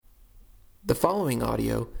The following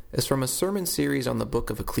audio is from a sermon series on the book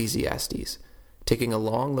of Ecclesiastes, taking a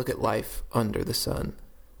long look at life under the sun.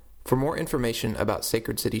 For more information about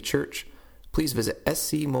Sacred City Church, please visit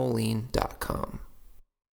scmoline.com.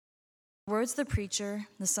 Words of the preacher,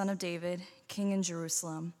 the son of David, king in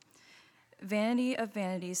Jerusalem. Vanity of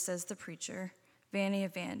vanities, says the preacher, vanity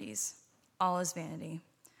of vanities, all is vanity.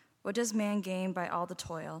 What does man gain by all the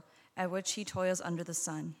toil at which he toils under the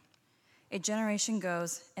sun? A generation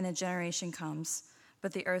goes and a generation comes,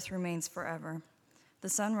 but the earth remains forever. The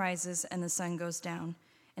sun rises and the sun goes down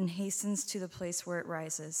and hastens to the place where it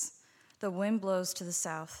rises. The wind blows to the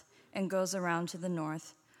south and goes around to the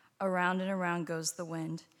north. Around and around goes the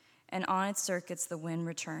wind, and on its circuits the wind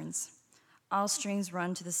returns. All streams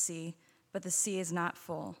run to the sea, but the sea is not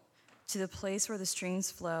full. To the place where the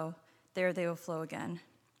streams flow, there they will flow again.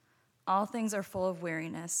 All things are full of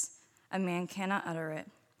weariness. A man cannot utter it.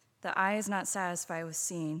 The eye is not satisfied with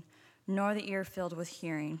seeing, nor the ear filled with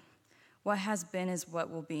hearing. What has been is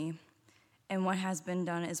what will be, and what has been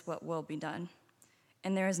done is what will be done.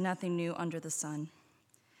 And there is nothing new under the sun.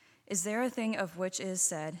 Is there a thing of which it is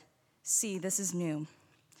said, "See, this is new"?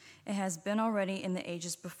 It has been already in the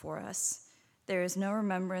ages before us. There is no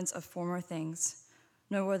remembrance of former things,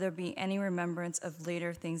 nor will there be any remembrance of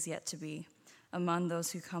later things yet to be among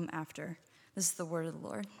those who come after. This is the word of the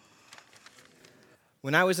Lord.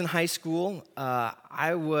 When I was in high school,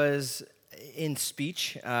 I was in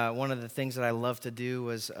speech. One of the things that I loved to do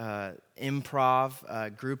was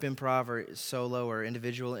improv, group improv or solo or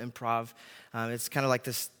individual improv. It's kind of like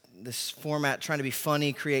this format, trying to be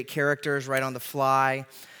funny, create characters right on the fly.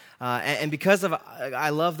 And because I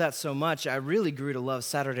love that so much, I really grew to love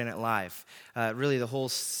Saturday Night Live. Really, the whole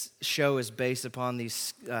show is based upon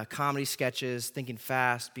these comedy sketches, thinking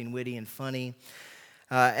fast, being witty and funny.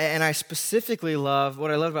 And I specifically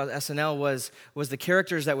what I loved about SNL was the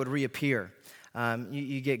characters that would reappear.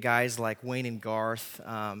 You get guys like Wayne and Garth,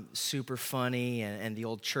 super funny, and the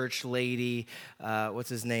old church lady, what's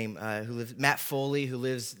his name, Matt Foley, who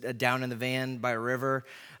lives down in the van by a river.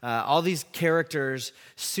 All these characters,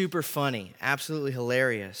 super funny, absolutely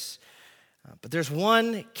hilarious. But there's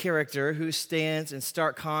one character who stands in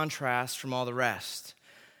stark contrast from all the rest.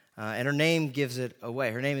 And her name gives it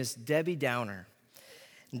away. Her name is Debbie Downer.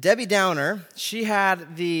 Debbie Downer, she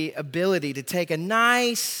had the ability to take a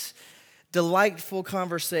nice, delightful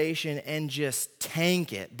conversation and just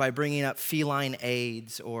tank it by bringing up feline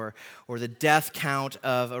AIDS or the death count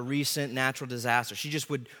of a recent natural disaster. She just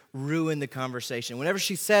would ruin the conversation. Whenever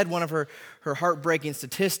she said one of her heartbreaking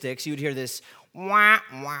statistics, you would hear this wah,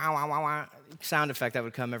 wah, wah, wah, wah sound effect that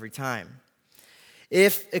would come every time.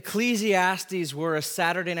 If Ecclesiastes were a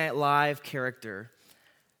Saturday Night Live character,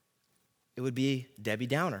 it would be Debbie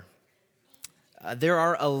Downer. There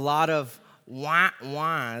are a lot of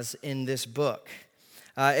wah-wahs in this book.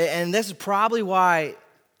 And this is probably why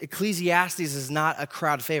Ecclesiastes is not a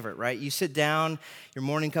crowd favorite, right? You sit down, your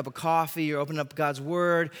morning cup of coffee, you're opening up God's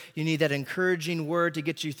Word, you need that encouraging word to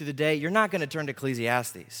get you through the day. You're not going to turn to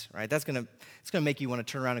Ecclesiastes, right? It's going to make you want to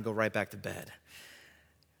turn around and go right back to bed.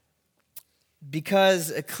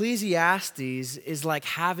 Because Ecclesiastes is like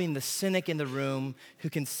having the cynic in the room who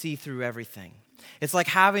can see through everything. It's like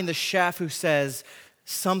having the chef who says,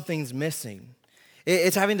 something's missing.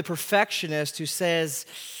 It's having the perfectionist who says,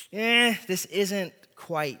 this isn't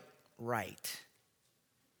quite right.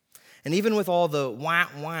 And even with all the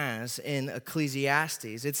wah-wahs in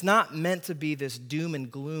Ecclesiastes, it's not meant to be this doom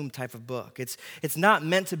and gloom type of book. It's not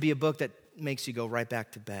meant to be a book that makes you go right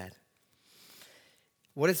back to bed.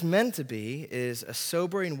 What it's meant to be is a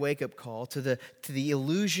sobering wake-up call to the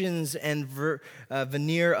illusions and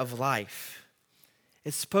veneer of life.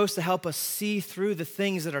 It's supposed to help us see through the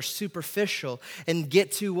things that are superficial and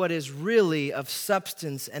get to what is really of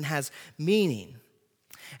substance and has meaning.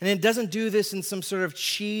 And it doesn't do this in some sort of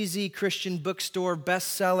cheesy Christian bookstore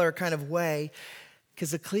bestseller kind of way,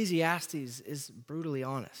 because Ecclesiastes is brutally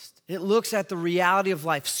honest. It looks at the reality of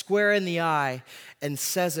life square in the eye and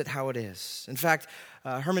says it how it is. In fact,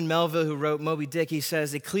 Herman Melville, who wrote Moby Dick, he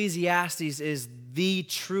says, Ecclesiastes is the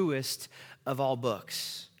truest of all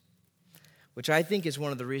books, which I think is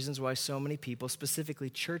one of the reasons why so many people, specifically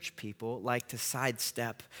church people, like to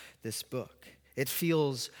sidestep this book. It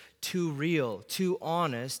feels too real, too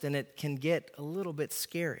honest, and it can get a little bit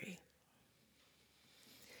scary.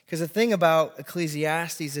 Because the thing about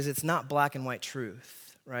Ecclesiastes is it's not black and white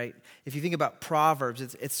truth, right? If you think about Proverbs,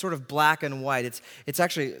 it's sort of black and white. It's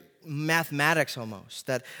actually mathematics almost,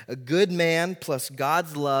 that a good man plus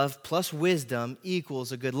God's love plus wisdom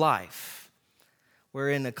equals a good life. Where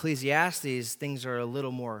in Ecclesiastes, things are a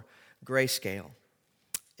little more grayscale.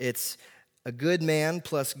 It's A good man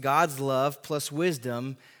plus God's love plus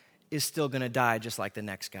wisdom is still going to die just like the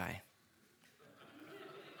next guy.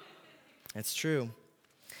 It's true.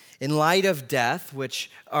 In light of death, which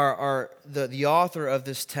the author of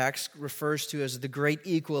this text refers to as the great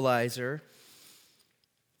equalizer,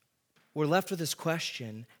 we're left with this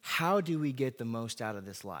question: how do we get the most out of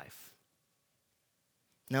this life?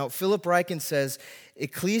 Now, Philip Ryken says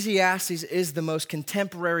Ecclesiastes is the most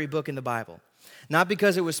contemporary book in the Bible. Not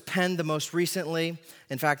because it was penned the most recently.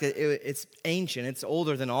 In fact, it's ancient. It's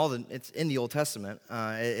older than it's in the Old Testament.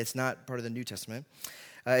 It's not part of the New Testament.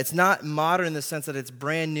 It's not modern in the sense that it's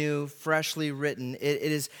brand new, freshly written.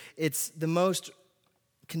 It's the most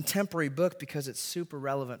contemporary book because it's super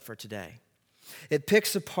relevant for today. It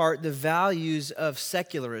picks apart the values of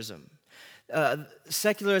secularism.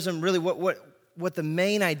 Secularism, really, what the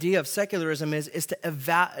main idea of secularism is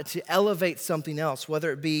to elevate something else,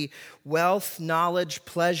 whether it be wealth, knowledge,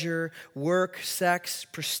 pleasure, work, sex,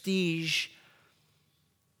 prestige.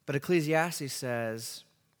 But Ecclesiastes says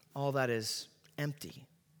all that is empty.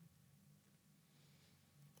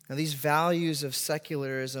 Now, these values of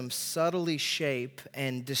secularism subtly shape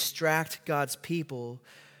and distract God's people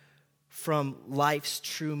from life's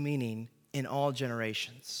true meaning in all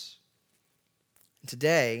generations. And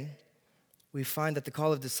today, we find that the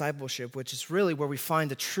call of discipleship, which is really where we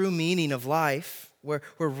find the true meaning of life, where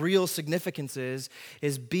real significance is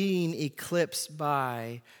being eclipsed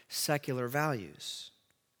by secular values.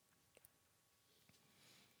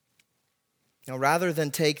 Now, rather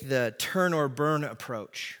than take the turn or burn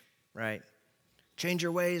approach, right? Change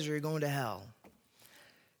your ways or you're going to hell.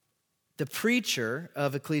 The preacher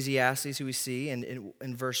of Ecclesiastes, who we see in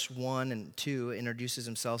verse 1 and 2, introduces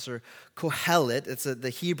himself, or Kohelet. It's the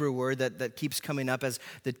Hebrew word that keeps coming up as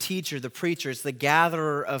the teacher, the preacher. It's the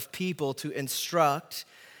gatherer of people to instruct,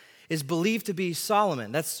 is believed to be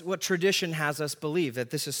Solomon. That's what tradition has us believe,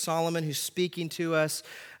 that this is Solomon who's speaking to us.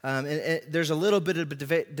 And there's a little bit of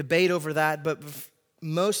debate over that, but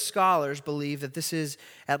most scholars believe that this is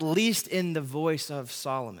at least in the voice of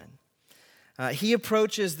Solomon. He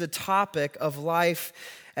approaches the topic of life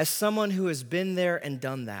as someone who has been there and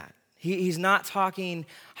done that. He's not talking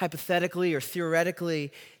hypothetically or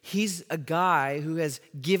theoretically. He's a guy who has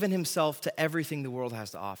given himself to everything the world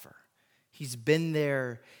has to offer. He's been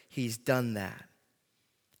there. He's done that.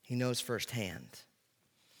 He knows firsthand.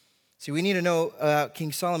 See, we need to know about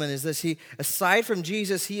King Solomon is this. Aside from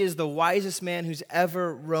Jesus, he is the wisest man who's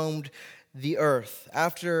ever roamed the earth.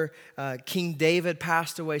 After King David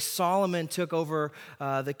passed away, Solomon took over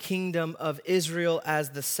the kingdom of Israel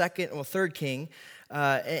as the third king.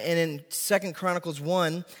 And in 2 Chronicles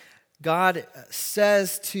 1, God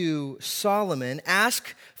says to Solomon,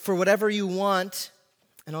 "Ask for whatever you want,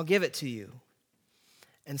 and I'll give it to you."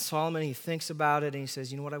 And Solomon, he thinks about it, and he says,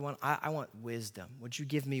 "You know what I want? I want wisdom. Would you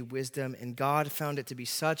give me wisdom?" And God found it to be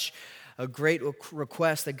such a great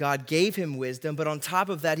request that God gave him wisdom. But on top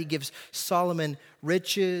of that, he gives Solomon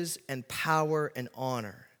riches and power and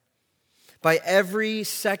honor. By every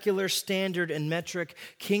secular standard and metric,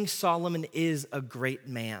 King Solomon is a great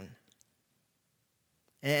man.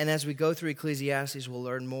 And as we go through Ecclesiastes, we'll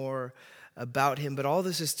learn more about him. But all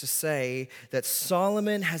this is to say that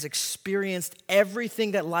Solomon has experienced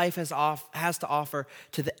everything that life has to offer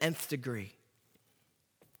to the nth degree.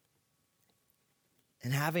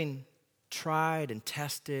 And having tried and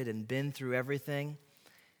tested and been through everything,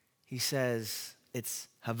 he says it's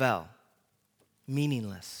havel,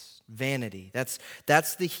 meaningless, vanity.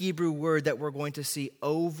 That's the Hebrew word that we're going to see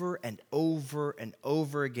over and over and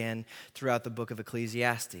over again throughout the book of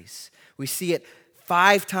Ecclesiastes. We see it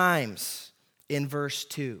 5 times in verse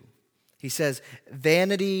 2. He says,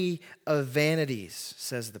 "Vanity of vanities,"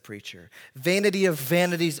 says the preacher. Vanity of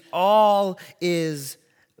vanities, all is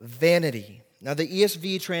vanity. Now, the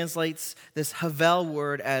ESV translates this havel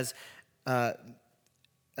word as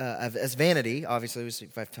vanity. Obviously, we see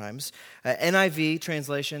it 5 times. NIV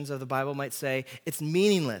translations of the Bible might say it's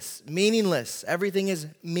meaningless. Meaningless. Everything is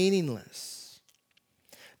meaningless.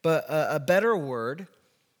 But a better word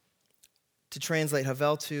to translate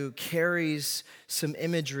havel to carries some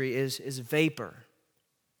imagery is vapor.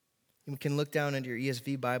 You can look down into your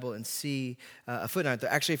ESV Bible and see a footnote.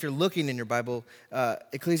 Actually, if you're looking in your Bible,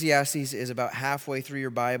 Ecclesiastes is about halfway through your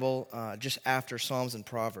Bible, just after Psalms and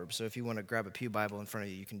Proverbs. So if you want to grab a pew Bible in front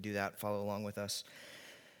of you, you can do that, follow along with us.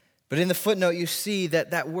 But in the footnote, you see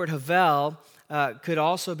that word havel could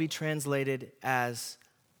also be translated as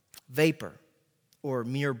vapor or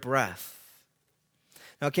mere breath.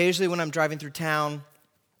 Now, occasionally when I'm driving through town,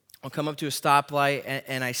 I'll come up to a stoplight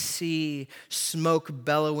and I see smoke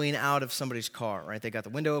bellowing out of somebody's car, right? They got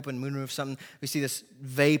the window open, moonroof, something. We see this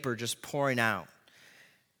vapor just pouring out.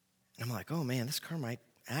 And I'm like, oh man, this car might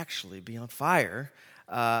actually be on fire.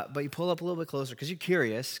 But you pull up a little bit closer because you're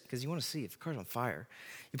curious, because you want to see if the car's on fire.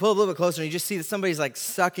 You pull up a little bit closer and you just see that somebody's like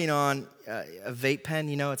sucking on a vape pen.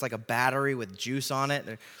 You know, it's like a battery with juice on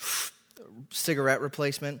it. Cigarette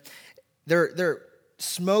replacement. They're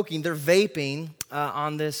smoking, they're vaping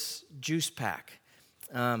on this juice pack,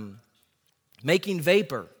 making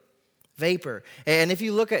vapor. And if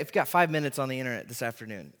you've got 5 minutes on the internet this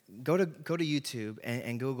afternoon, go to YouTube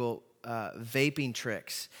and Google vaping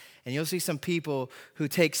tricks. And you'll see some people who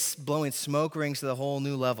take blowing smoke rings to the whole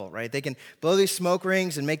new level, right? They can blow these smoke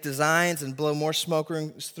rings and make designs and blow more smoke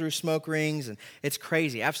rings through smoke rings. And it's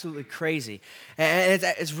crazy, absolutely crazy. And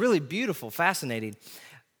it's really beautiful, fascinating.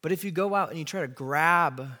 But if you go out and you try to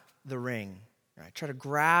grab the ring, right? Try to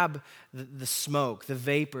grab the smoke, the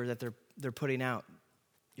vapor that they're putting out,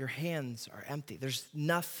 your hands are empty. There's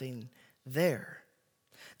nothing there.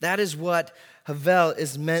 That is what Havel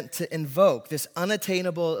is meant to invoke, this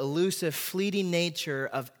unattainable, elusive, fleeting nature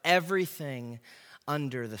of everything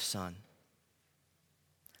under the sun.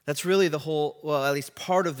 That's really the whole, well, at least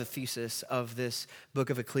part of the thesis of this book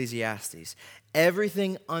of Ecclesiastes.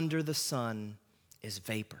 Everything under the sun is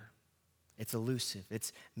vapor. It's elusive.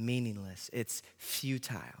 It's meaningless. It's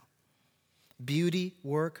futile. Beauty,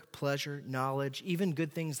 work, pleasure, knowledge, even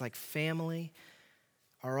good things like family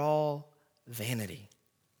are all vanity.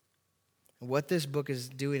 What this book is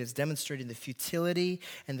doing is demonstrating the futility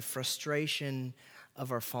and the frustration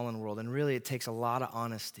of our fallen world. And really, it takes a lot of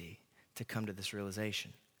honesty to come to this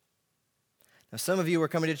realization. Now, some of you are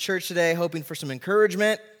coming to church today hoping for some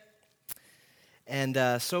encouragement. And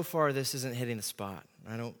so far, this isn't hitting the spot.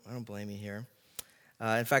 I don't blame you here.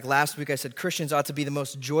 In fact, last week I said Christians ought to be the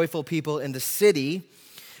most joyful people in the city.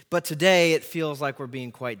 But today, it feels like we're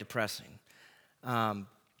being quite depressing.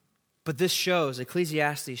 But this shows,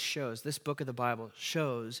 Ecclesiastes shows, this book of the Bible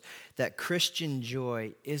shows that Christian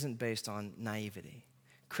joy isn't based on naivety.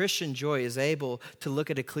 Christian joy is able to look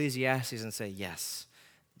at Ecclesiastes and say, yes,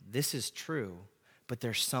 this is true, but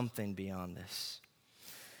there's something beyond this.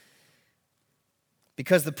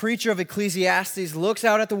 Because the preacher of Ecclesiastes looks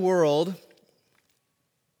out at the world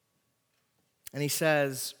and he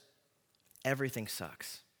says, everything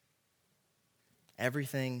sucks.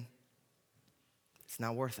 Everything, it's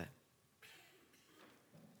not worth it.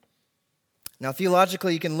 Now,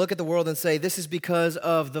 theologically, you can look at the world and say this is because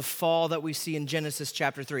of the fall that we see in Genesis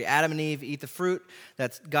chapter 3. Adam and Eve eat the fruit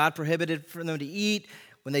that God prohibited for them to eat.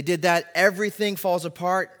 When they did that, everything falls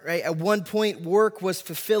apart, right? At one point, work was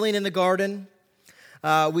fulfilling in the garden.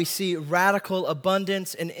 We see radical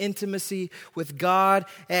abundance and intimacy with God.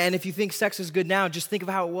 And if you think sex is good now, just think of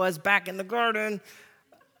how it was back in the garden.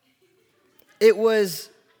 It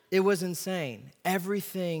was insane.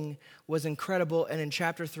 Everything was incredible, and in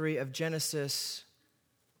chapter 3 of Genesis,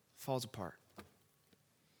 falls apart.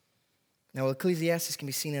 Now, Ecclesiastes can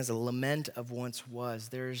be seen as a lament of once was.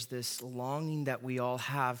 There's this longing that we all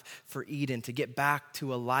have for Eden, to get back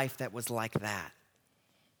to a life that was like that.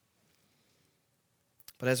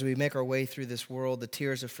 But as we make our way through this world, the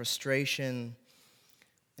tears of frustration,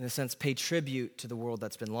 in a sense, pay tribute to the world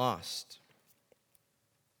that's been lost.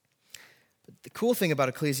 The cool thing about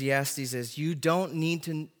Ecclesiastes is you don't need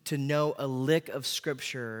to know a lick of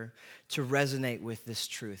Scripture to resonate with this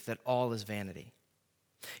truth, that all is vanity.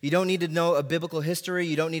 You don't need to know a biblical history.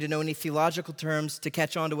 You don't need to know any theological terms to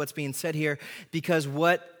catch on to what's being said here, because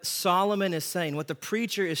what Solomon is saying, what the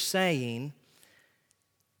preacher is saying,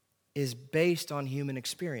 is based on human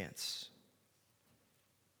experience.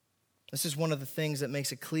 This is one of the things that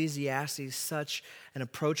makes Ecclesiastes such an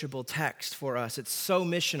approachable text for us. It's so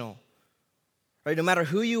missional. Right? No matter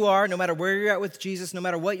who you are, no matter where you're at with Jesus, no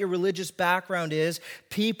matter what your religious background is,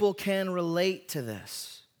 people can relate to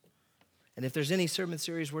this. And if there's any sermon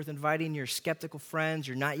series worth inviting your skeptical friends,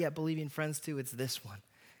 your not yet believing friends to, it's this one.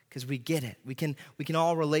 Because we get it. We can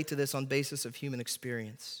all relate to this on basis of human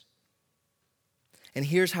experience. And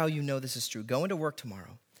here's how you know this is true. Go into work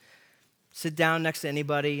tomorrow. Sit down next to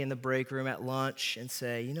anybody in the break room at lunch and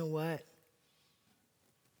say, you know what?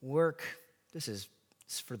 Work, this is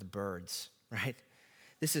for the birds. Right?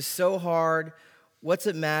 This is so hard. What's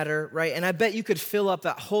it matter? Right? And I bet you could fill up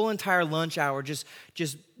that whole entire lunch hour just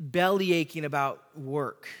belly aching about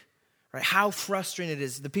work. Right? How frustrating it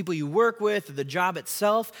is. The people you work with, the job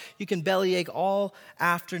itself, you can bellyache all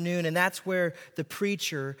afternoon. And that's where the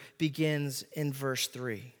preacher begins in verse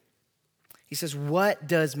 3. He says, what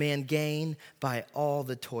does man gain by all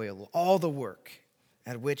the toil, all the work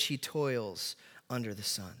at which he toils under the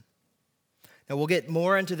sun? Now, we'll get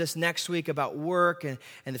more into this next week about work and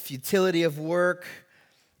the futility of work.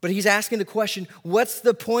 But he's asking the question, what's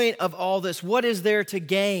the point of all this? What is there to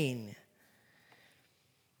gain?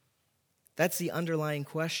 That's the underlying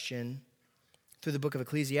question through the book of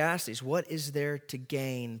Ecclesiastes. What is there to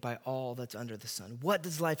gain by all that's under the sun? What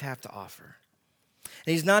does life have to offer?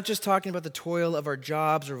 And he's not just talking about the toil of our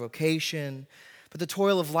jobs or vocation, but the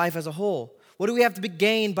toil of life as a whole. What do we have to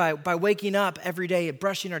gain by waking up every day and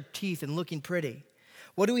brushing our teeth and looking pretty?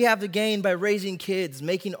 What do we have to gain by raising kids,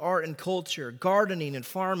 making art and culture, gardening and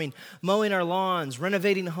farming, mowing our lawns,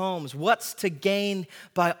 renovating homes? What's to gain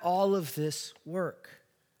by all of this work?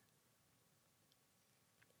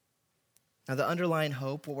 Now, the underlying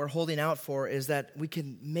hope, what we're holding out for, is that we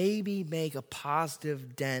can maybe make a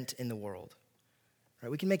positive dent in the world.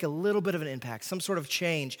 Right? We can make a little bit of an impact, some sort of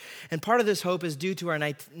change. And part of this hope is due to our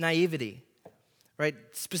naivety. Right?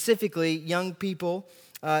 Specifically, young people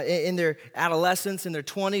in their adolescence, in their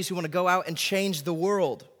 20s, who want to go out and change the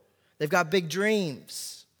world. They've got big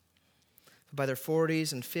dreams. But by their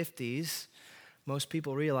 40s and 50s, most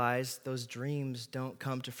people realize those dreams don't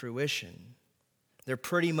come to fruition. They're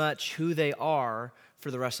pretty much who they are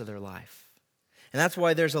for the rest of their life. And that's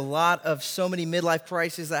why there's so many midlife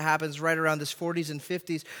crises that happens right around this 40s and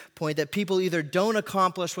 50s point, that people either don't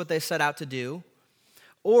accomplish what they set out to do,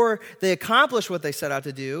 or they accomplish what they set out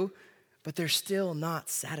to do, but they're still not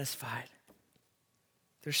satisfied.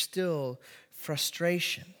 There's still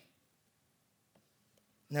frustration.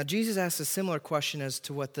 Now, Jesus asks a similar question as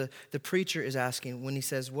to what the preacher is asking when he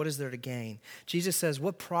says, what is there to gain? Jesus says,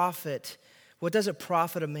 what does it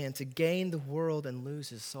profit a man to gain the world and lose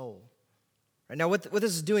his soul? Right? Now, what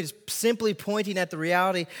this is doing is simply pointing at the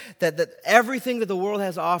reality that everything that the world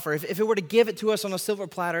has to offer, if it were to give it to us on a silver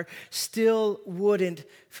platter, still wouldn't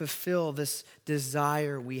fulfill this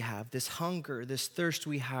desire we have, this hunger, this thirst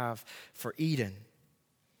we have for Eden.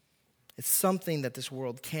 It's something that this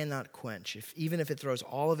world cannot quench, even if it throws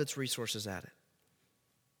all of its resources at it.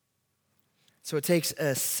 So it takes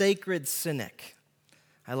a sacred cynic.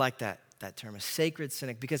 I like that term, a sacred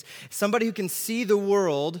cynic, because somebody who can see the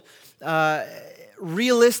world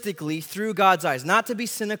realistically through God's eyes, not to be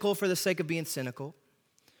cynical for the sake of being cynical,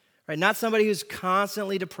 right? Not somebody who's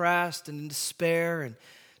constantly depressed and in despair and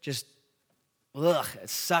just, it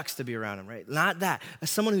sucks to be around him, right? Not that.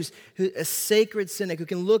 Someone who's a sacred cynic who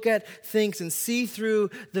can look at things and see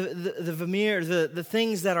through the veneer, the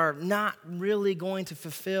things that are not really going to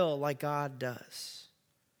fulfill like God does.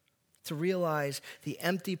 To realize the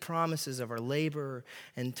empty promises of our labor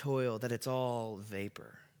and toil, that it's all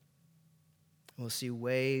vapor. We'll see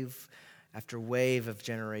wave after wave of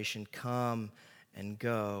generation come and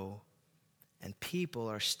go, and people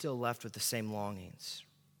are still left with the same longings.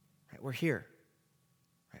 Right? We're here.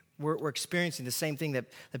 Right? We're experiencing the same thing that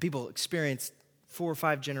people experienced 4 or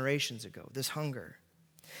 5 generations ago, this hunger.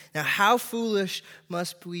 Now, how foolish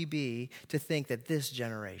must we be to think that this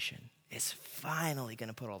generation is finally going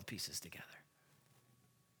to put all the pieces together?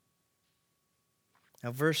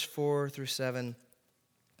 Now, verses 4 through 7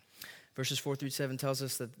 tells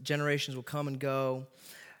us that generations will come and go,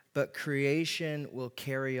 but creation will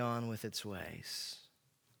carry on with its ways.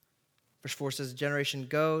 Verse 4 says, a generation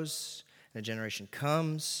goes and a generation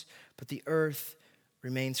comes, but the earth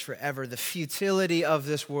remains forever. The futility of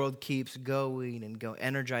this world keeps going and going.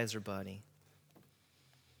 Energizer Bunny.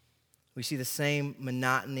 We see the same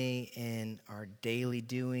monotony in our daily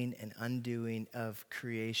doing and undoing of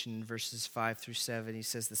creation. Verses 5 through 7, he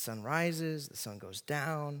says, the sun rises, the sun goes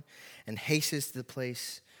down, and hastens to the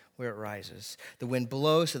place where it rises. The wind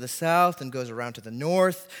blows to the south and goes around to the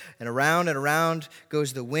north, and around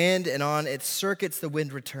goes the wind, and on its circuits the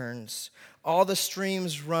wind returns. All the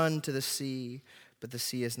streams run to the sea, but the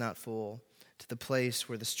sea is not full. To the place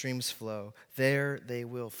where the streams flow, there they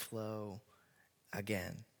will flow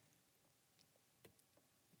again.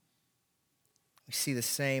 We see the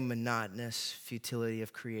same monotonous futility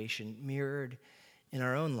of creation mirrored in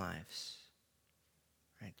our own lives.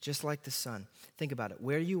 Right? Just like the sun. Think about it.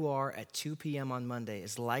 Where you are at 2 p.m. on Monday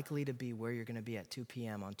is likely to be where you're going to be at 2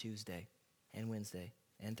 p.m. on Tuesday and Wednesday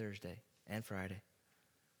and Thursday and Friday.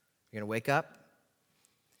 You're going to wake up.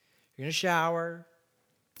 You're going to shower,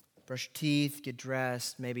 brush your teeth, get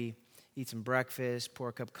dressed, maybe eat some breakfast, pour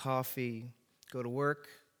a cup of coffee, go to work,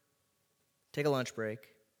 take a lunch break,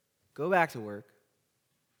 go back to work,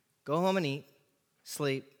 go home and eat,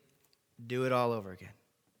 sleep, do it all over again.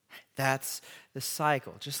 That's the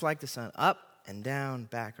cycle, just like the sun, up and down,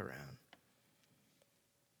 back around.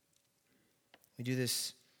 We do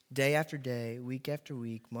this day after day, week after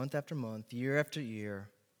week, month after month, year after year,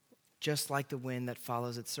 just like the wind that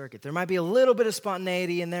follows its circuit. There might be a little bit of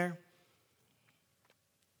spontaneity in there,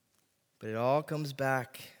 But it all comes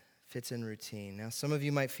back, fits in routine. Now, some of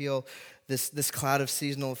you might feel this cloud of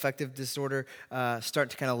seasonal affective disorder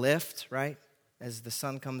start to kind of lift, right? As the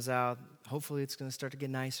sun comes out, hopefully it's going to start to get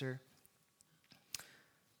nicer.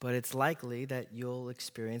 But it's likely that you'll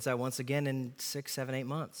experience that once again in 6, 7, 8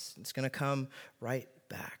 months. It's going to come right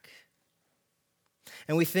back.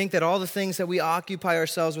 And we think that all the things that we occupy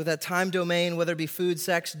ourselves with, that time domain, whether it be food,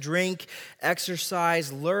 sex, drink,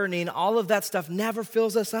 exercise, learning, all of that stuff never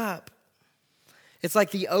fills us up. It's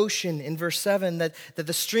like the ocean in verse 7, that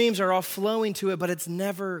the streams are all flowing to it, but it's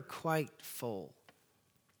never quite full.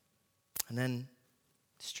 And then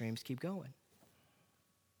the streams keep going.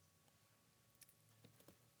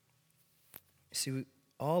 See,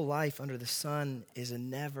 all life under the sun is a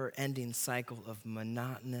never-ending cycle of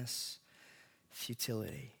monotonous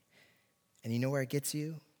futility. And you know where it gets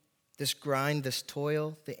you? This grind, this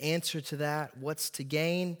toil, the answer to that, what's to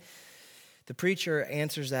gain? The preacher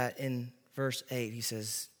answers that in verse 8. He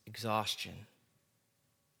says, exhaustion.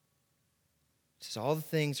 He says, all the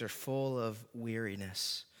things are full of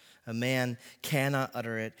weariness. A man cannot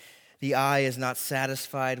utter it. The eye is not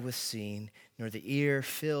satisfied with seeing, nor the ear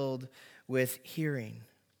filled with hearing.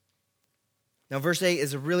 Now, verse 8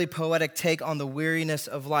 is a really poetic take on the weariness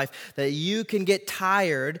of life, that you can get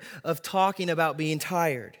tired of talking about being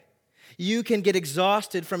tired. You can get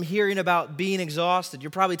exhausted from hearing about being exhausted. You're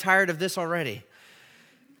probably tired of this already.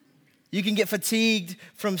 You can get fatigued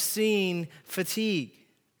from seeing fatigue.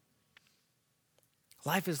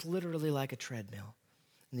 Life is literally like a treadmill,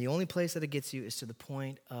 and the only place that it gets you is to the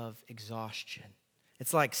point of exhaustion.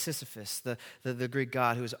 It's like Sisyphus, the Greek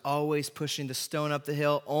god who is always pushing the stone up the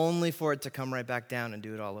hill only for it to come right back down and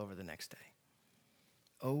do it all over the next day.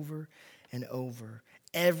 Over and over.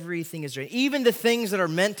 Everything is drained. Even the things that are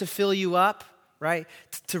meant to fill you up, right?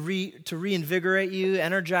 To reinvigorate you,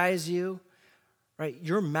 energize you, right?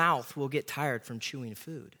 Your mouth will get tired from chewing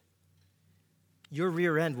food. Your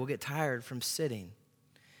rear end will get tired from sitting.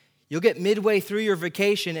 You'll get midway through your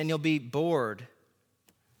vacation and you'll be bored.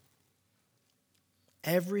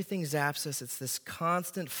 Everything zaps us. It's this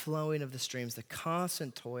constant flowing of the streams, the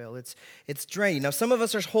constant toil. It's draining. Now, some of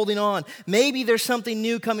us are holding on. Maybe there's something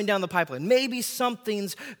new coming down the pipeline. Maybe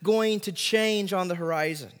something's going to change on the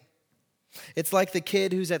horizon. It's like the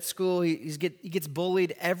kid who's at school. He gets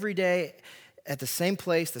bullied every day at the same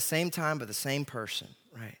place, the same time, by the same person,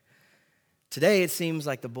 right? Today, it seems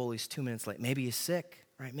like the bully's 2 minutes late. Maybe he's sick,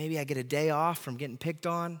 right? Maybe I get a day off from getting picked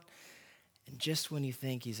on. And just when you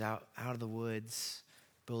think he's out of the woods,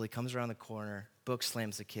 bully comes around the corner, book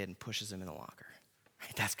slams the kid, and pushes him in the locker.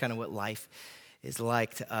 Right? That's kind of what life is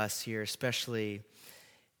like to us here, especially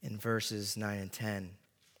in verses 9 and 10. It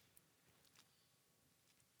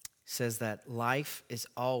says that life is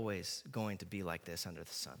always going to be like this under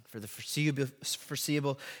the sun for the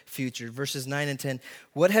foreseeable future. Verses 9 and 10,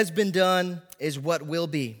 what has been done is what will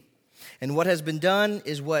be, and what has been done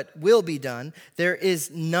is what will be done. There is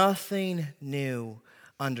nothing new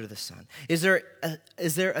under the sun. Is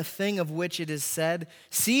there a thing of which it is said,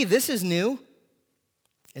 see, this is new?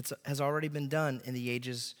 It has already been done in the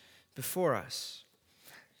ages before us.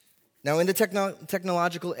 Now, in the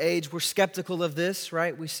technological age, we're skeptical of this,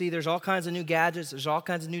 right? We see there's all kinds of new gadgets, there's all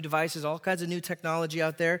kinds of new devices, all kinds of new technology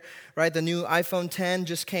out there, right? The new iPhone 10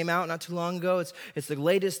 just came out not too long ago. It's the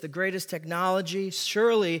latest, the greatest technology.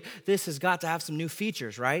 Surely this has got to have some new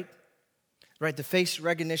features, right? Right, the face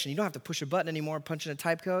recognition. You don't have to push a button anymore, punch in a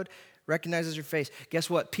type code, recognizes your face. Guess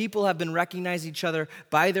what? People have been recognizing each other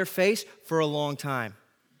by their face for a long time.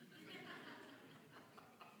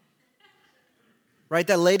 Right,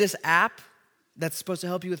 that latest app that's supposed to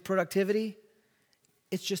help you with productivity,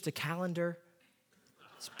 it's just a calendar.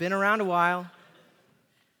 It's been around a while.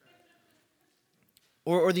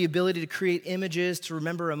 Or the ability to create images to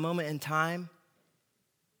remember a moment in time.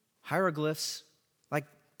 Hieroglyphs.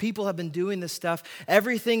 People have been doing this stuff.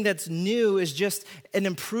 Everything that's new is just an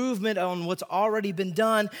improvement on what's already been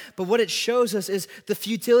done. But what it shows us is the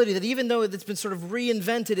futility that even though it's been sort of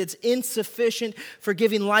reinvented, it's insufficient for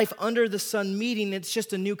giving life under the sun meaning. It's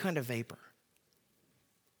just a new kind of vapor.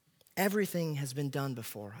 Everything has been done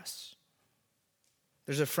before us.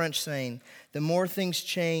 There's a French saying, the more things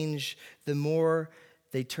change, the more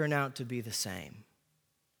they turn out to be the same.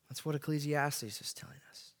 That's what Ecclesiastes is telling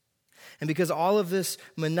us. And because all of this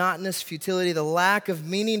monotonous futility, the lack of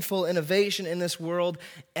meaningful innovation in this world,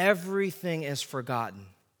 everything is forgotten.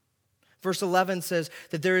 Verse 11 says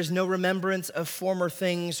that there is no remembrance of former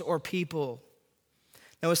things or people.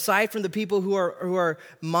 Now, aside from the people who are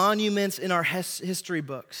monuments in our history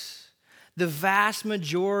books, the vast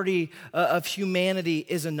majority of humanity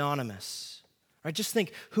is anonymous. Right? Just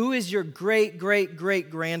think, who is your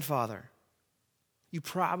great-great-great-grandfather? You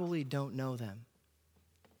probably don't know them.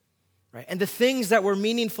 Right? And the things that were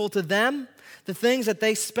meaningful to them, the things that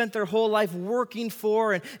they spent their whole life working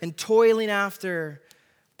for and toiling after,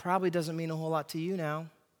 probably doesn't mean a whole lot to you now.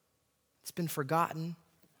 It's been forgotten.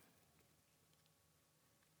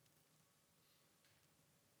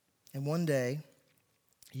 And one day,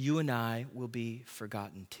 you and I will be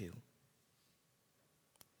forgotten too.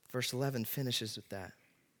 Verse 11 finishes with that.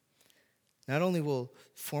 Not only will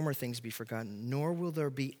former things be forgotten, nor will there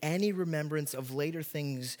be any remembrance of later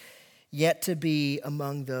things yet to be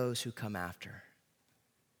among those who come after.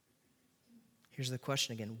 Here's the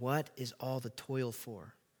question again. What is all the toil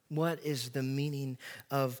for? What is the meaning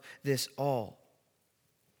of this all?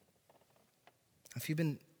 If you've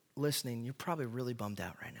been listening, you're probably really bummed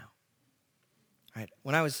out right now. Right?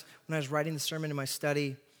 When I was writing the sermon in my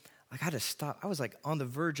study, I had to stop. I was like on the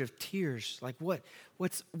verge of tears. Like,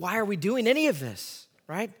 why are we doing any of this?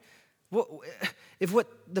 Right? If what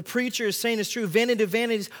the preacher is saying is true, vanity of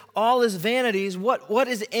vanities, all is vanities, what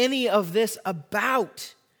is any of this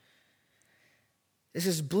about? This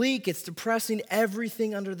is bleak, it's depressing.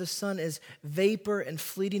 Everything under the sun is vapor and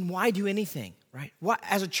fleeting. Why do anything, right? Why,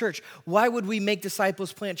 as a church, why would we make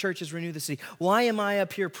disciples, plant churches, renew the city? Why am I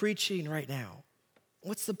up here preaching right now?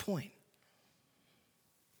 What's the point?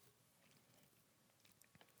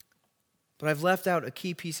 But I've left out a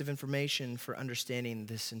key piece of information for understanding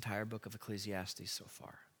this entire book of Ecclesiastes so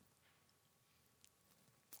far.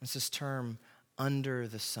 It's this term, under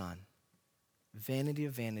the sun. Vanity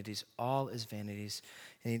of vanities, all is vanities.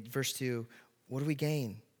 And in verse 2, what do we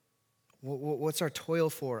gain? What's our toil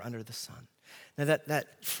for under the sun? Now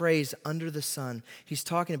that phrase, under the sun, he's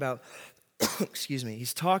talking about,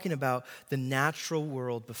 he's talking about the natural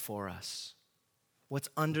world before us. What's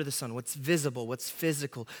under the sun, what's visible, what's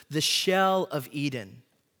physical, the shell of Eden.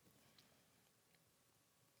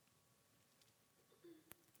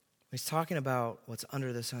 He's talking about what's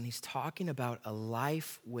under the sun. He's talking about a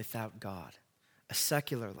life without God, a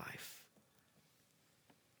secular life.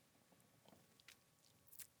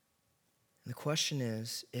 And the question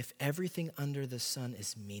is, if everything under the sun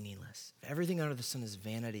is meaningless, if everything under the sun is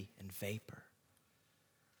vanity and vapor,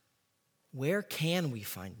 where can we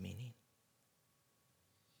find meaning?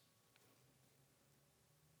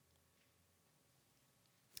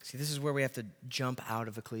 See, this is where we have to jump out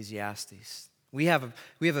of Ecclesiastes. We have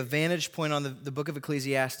a vantage point on the book of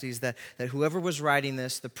Ecclesiastes that whoever was writing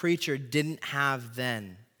this, the preacher, didn't have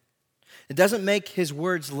then. It doesn't make his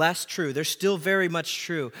words less true. They're still very much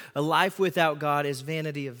true. A life without God is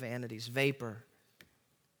vanity of vanities, vapor.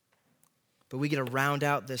 But we get to round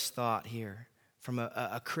out this thought here from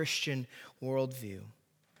a Christian worldview.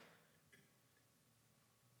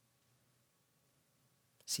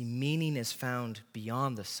 See, meaning is found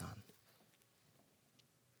beyond the sun.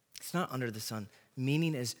 It's not under the sun.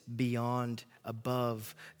 Meaning is beyond,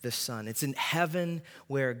 above the sun. It's in heaven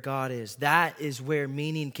where God is. That is where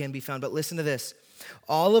meaning can be found. But listen to this.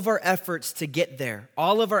 All of our efforts to get there,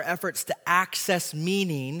 all of our efforts to access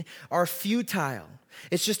meaning are futile.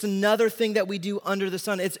 It's just another thing that we do under the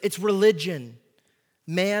sun. It's religion.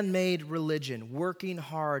 Man-made religion, working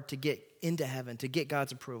hard to get into heaven, to get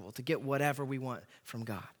God's approval, to get whatever we want from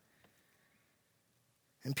God.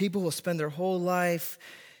 And people will spend their whole life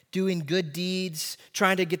doing good deeds,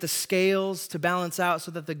 trying to get the scales to balance out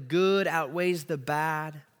so that the good outweighs the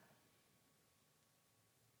bad.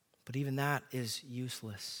 But even that is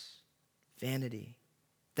useless. Vanity.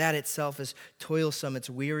 That itself is toilsome, it's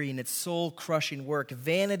weary, and it's soul-crushing work.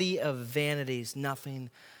 Vanity of vanities, nothing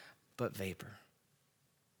but vapor.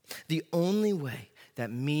 The only way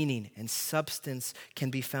that meaning and substance can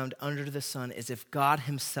be found under the sun is if God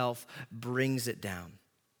himself brings it down.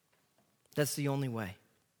 That's the only way.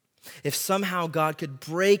 If somehow God could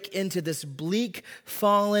break into this bleak,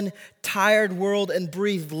 fallen, tired world and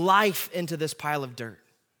breathe life into this pile of dirt.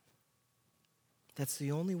 That's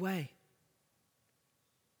the only way.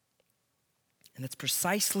 And that's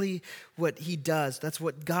precisely what he does. That's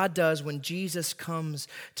what God does when Jesus comes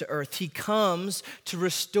to earth. He comes to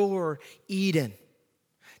restore Eden,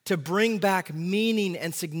 to bring back meaning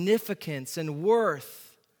and significance and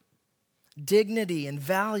worth, dignity and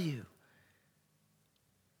value.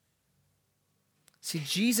 See,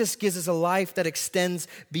 Jesus gives us a life that extends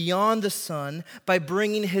beyond the sun by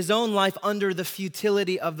bringing his own life under the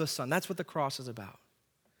futility of the sun. That's what the cross is about.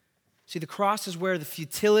 See, the cross is where the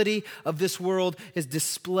futility of this world is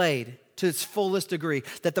displayed to its fullest degree.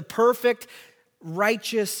 That the perfect,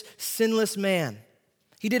 righteous, sinless man,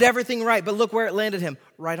 he did everything right, but look where it landed him,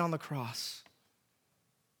 right on the cross.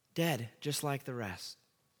 Dead, just like the rest.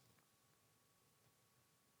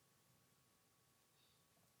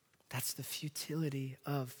 That's the futility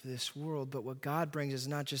of this world. But what God brings is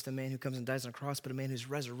not just a man who comes and dies on a cross, but a man who's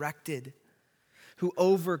resurrected, who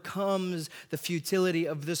overcomes the futility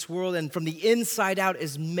of this world and from the inside out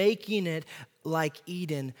is making it like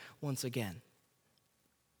Eden once again.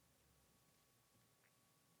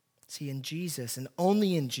 See, in Jesus, and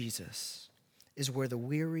only in Jesus, is where the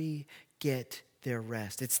weary get their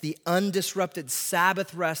rest. It's the undisrupted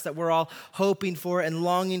Sabbath rest that we're all hoping for and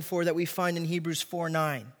longing for that we find in Hebrews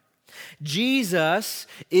 4:9. Jesus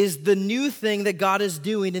is the new thing that God is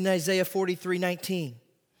doing in Isaiah 43:19.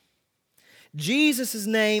 Jesus'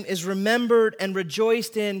 name is remembered and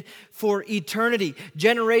rejoiced in for eternity,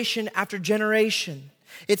 generation after generation.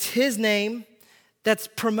 It's his name that's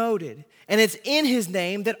promoted, and it's in his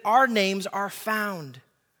name that our names are found.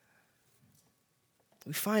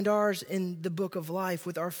 We find ours in the book of life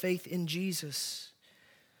with our faith in Jesus.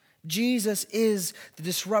 Jesus is the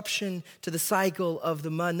disruption to the cycle of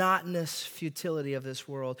the monotonous futility of this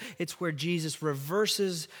world. It's where Jesus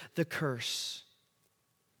reverses the curse.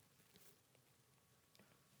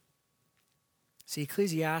 See,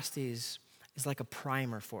 Ecclesiastes is like a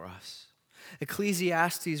primer for us.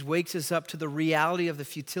 Ecclesiastes wakes us up to the reality of the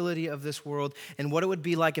futility of this world and what it would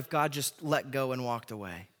be like if God just let go and walked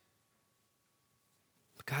away.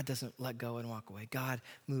 But God doesn't let go and walk away. God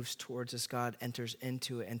moves towards us. God enters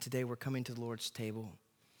into it. And today we're coming to the Lord's table.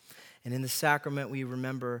 And in the sacrament, we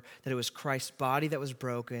remember that it was Christ's body that was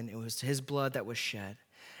broken. It was his blood that was shed.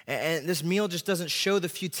 And this meal just doesn't show the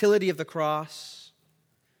futility of the cross.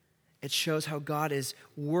 It shows how God is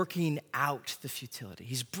working out the futility.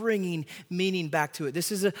 He's bringing meaning back to it.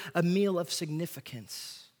 This is a meal of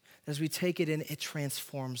significance. As we take it in, it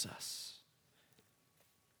transforms us.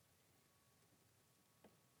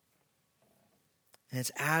 And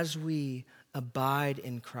it's as we abide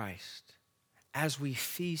in Christ, as we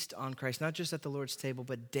feast on Christ, not just at the Lord's table,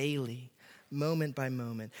 but daily, moment by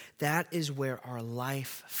moment, that is where our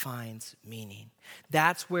life finds meaning.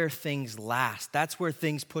 That's where things last. That's where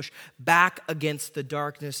things push back against the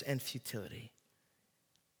darkness and futility.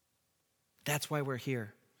 That's why we're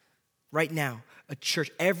here. Right now, a church,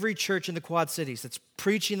 every church in the Quad Cities that's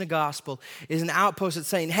preaching the gospel is an outpost that's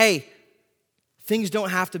saying, hey, things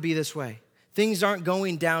don't have to be this way. Things aren't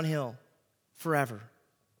going downhill forever.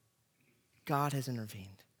 God has intervened.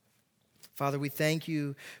 Father, we thank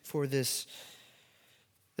you for this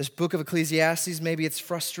book of Ecclesiastes. Maybe it's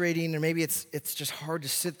frustrating or maybe it's just hard to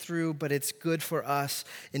sit through, but it's good for us.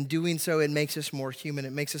 In doing so, it makes us more human.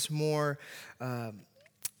 It makes us more, it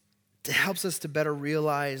helps us to better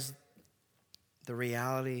realize the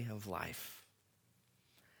reality of life.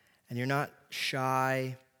 And you're not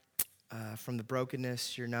shy from the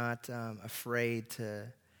brokenness. You're not afraid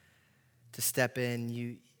to step in.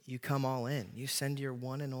 You come all in. You send your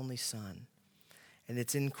one and only Son. And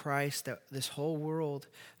it's in Christ that this whole world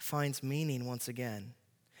finds meaning once again.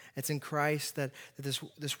 It's in Christ that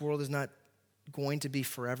this world is not going to be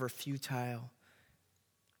forever futile.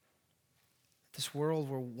 This world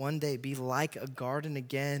will one day be like a garden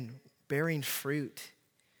again, bearing fruit.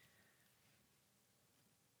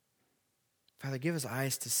 Father, give us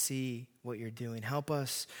eyes to see what you're doing. Help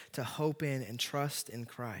us to hope in and trust in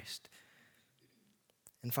Christ.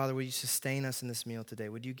 And Father, would you sustain us in this meal today?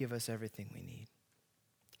 Would you give us everything we need?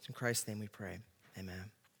 It's in Christ's name we pray. Amen.